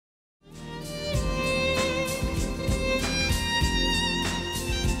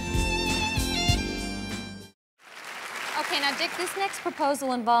now, Dick, this next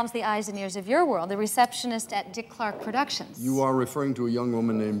proposal involves the eyes and ears of your world, the receptionist at Dick Clark Productions. You are referring to a young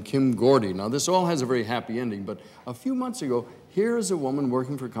woman named Kim Gordy. Now, this all has a very happy ending, but a few months ago, here is a woman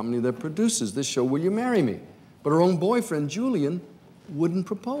working for a company that produces this show, Will You Marry Me? But her own boyfriend, Julian, wouldn't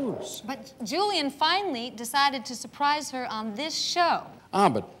propose. But Julian finally decided to surprise her on this show. Ah,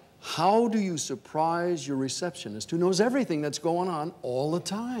 but how do you surprise your receptionist who knows everything that's going on all the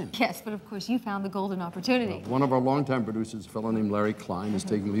time? Yes, but of course you found the golden opportunity. One of our longtime producers, a fellow named Larry Klein, is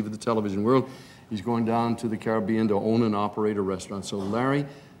taking leave of the television world. He's going down to the Caribbean to own and operate a restaurant. So Larry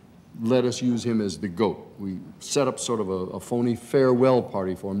let us use him as the GOAT. We set up sort of a phony farewell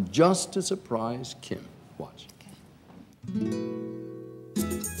party for him just to surprise Kim. Watch. Okay.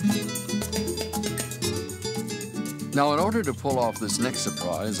 Now, in order to pull off this next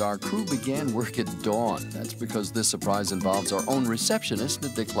surprise, our crew began work at dawn. That's because this surprise involves our own receptionist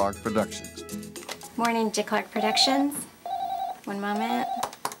at Dick Clark Productions. Morning, Dick Clark Productions. One moment.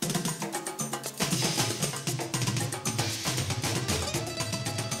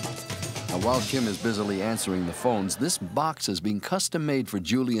 Now, while Kim is busily answering the phones, this box has been custom made for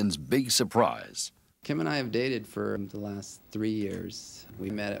Julian's big surprise. Kim and I have dated for the last 3 years.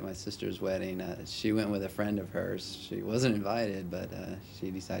 We met at my sister's wedding. She went with a friend of hers. She wasn't invited, but she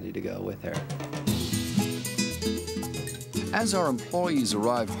decided to go with her. As our employees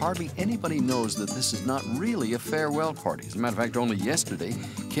arrive, hardly anybody knows that this is not really a farewell party. As a matter of fact, only yesterday,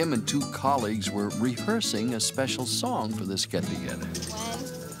 Kim and 2 colleagues were rehearsing a special song for this get-together. 1,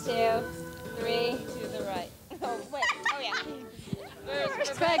 2, 3, to the right. Oh, wait. Oh, yeah.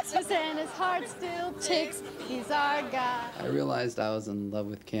 Breakfast and his heart still ticks. He's our guy. I realized I was in love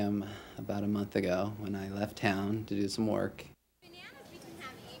with Kim about a month ago when I left town to do some work.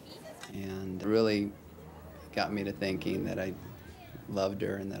 And it really got me to thinking that I loved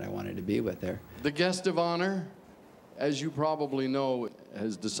her and that I wanted to be with her. The guest of honor, as you probably know,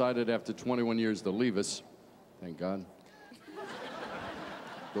 has decided after 21 years to leave us. Thank God.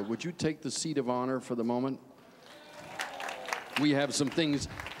 But would you take the seat of honor for the moment? We have some things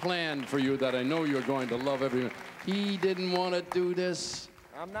planned for you that I know you're going to love. Everyone. He didn't want to do this.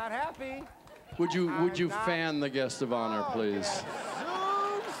 I'm not happy. Would you fan the guest of honor, please?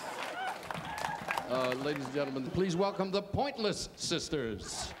 Ladies and gentlemen, please welcome the Pointless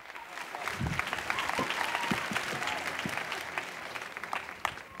Sisters.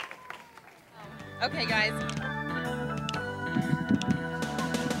 Okay, guys.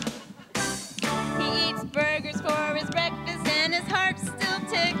 He eats burgers for his breakfast and his heart still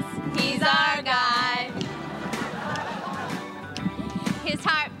ticks. He's our guy. His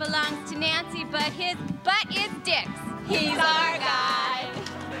heart belongs to Nancy, but his butt is Dick's. He's our guy.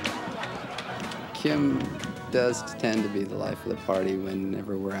 Kim does tend to be the life of the party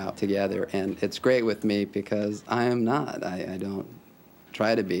whenever we're out together, and it's great with me because I am not. I don't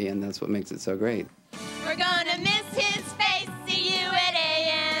try to be, and that's what makes it so great. We're gonna miss his face, see you at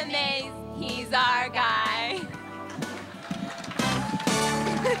AMAs. He's our guy.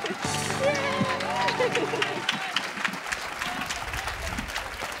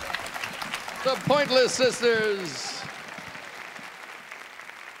 The Pointless Sisters.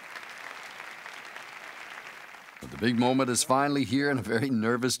 The big moment is finally here, and a very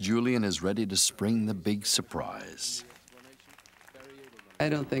nervous Julian is ready to spring the big surprise. I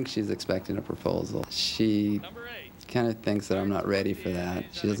don't think she's expecting a proposal. She kind of thinks that I'm not ready for that.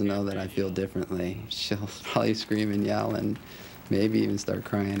 She doesn't know that I feel differently. She'll probably scream and yell and maybe even start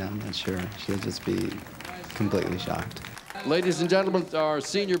crying. I'm not sure. She'll just be completely shocked. Ladies and gentlemen, our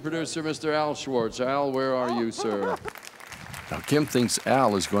senior producer, Mr. Al Schwartz. Al, where are you, sir? Now, Kim thinks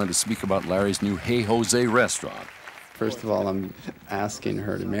Al is going to speak about Larry's new Hey Jose restaurant. First of all, I'm asking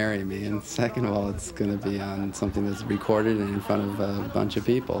her to marry me, and second of all, it's going to be on something that's recorded and in front of a bunch of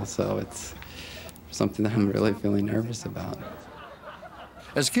people, so it's something that I'm really feeling nervous about.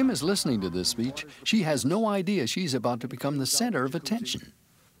 As Kim is listening to this speech, she has no idea she's about to become the center of attention.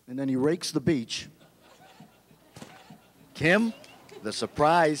 And then he rakes the beach. Kim, the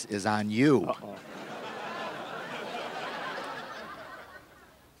surprise is on you. What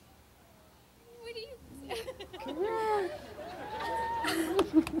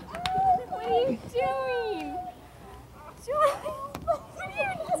are you doing? What are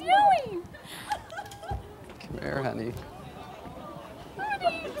you doing? Come here, honey. What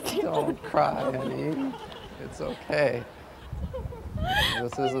are you doing? Don't cry, honey. It's okay.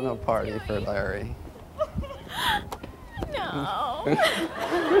 This isn't a party for Larry. No.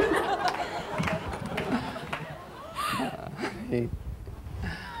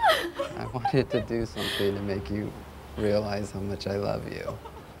 I wanted to do something to make you realize how much I love you.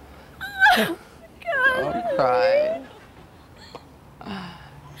 Don't cry.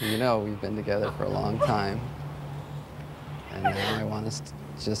 You know, we've been together for a long time. And now I want us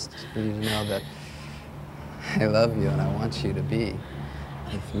just for you to know that I love you and I want you to be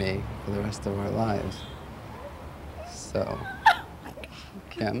with me for the rest of our lives. So,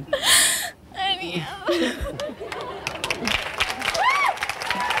 Kim? Honey.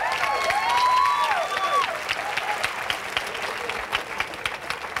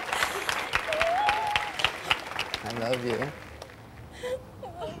 I love you. I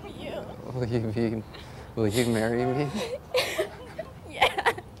love you. Will you marry me? Yeah.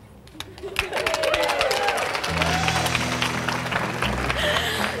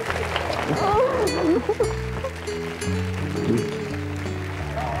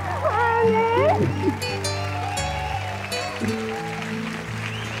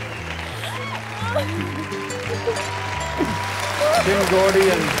 Kim Gordy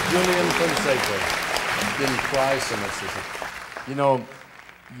and Julian Fonseca. Didn't cry so much this year. You know,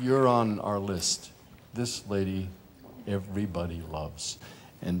 you're on our list. This lady, everybody loves.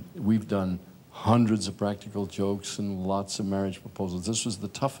 And we've done hundreds of practical jokes and lots of marriage proposals. This was the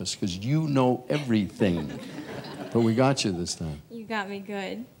toughest because you know everything. But we got you this time. You got me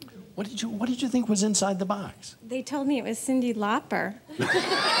good. What did you think was inside the box? They told me it was Cyndi Lauper.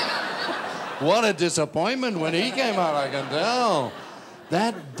 What a disappointment when he came out, I can tell.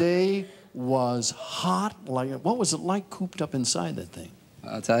 That day was hot. Like, what was it like cooped up inside that thing?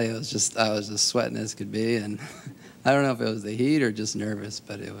 I'll tell you, I was just sweating as could be, and I don't know if it was the heat or just nervous,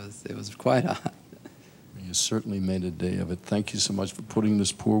 but it was quite hot. You certainly made a day of it. Thank you so much for putting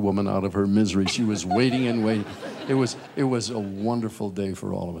this poor woman out of her misery. She was waiting and waiting. It was a wonderful day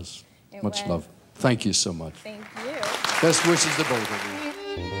for all of us. Much love. Thank you so much. Thank you. Best wishes to both of you.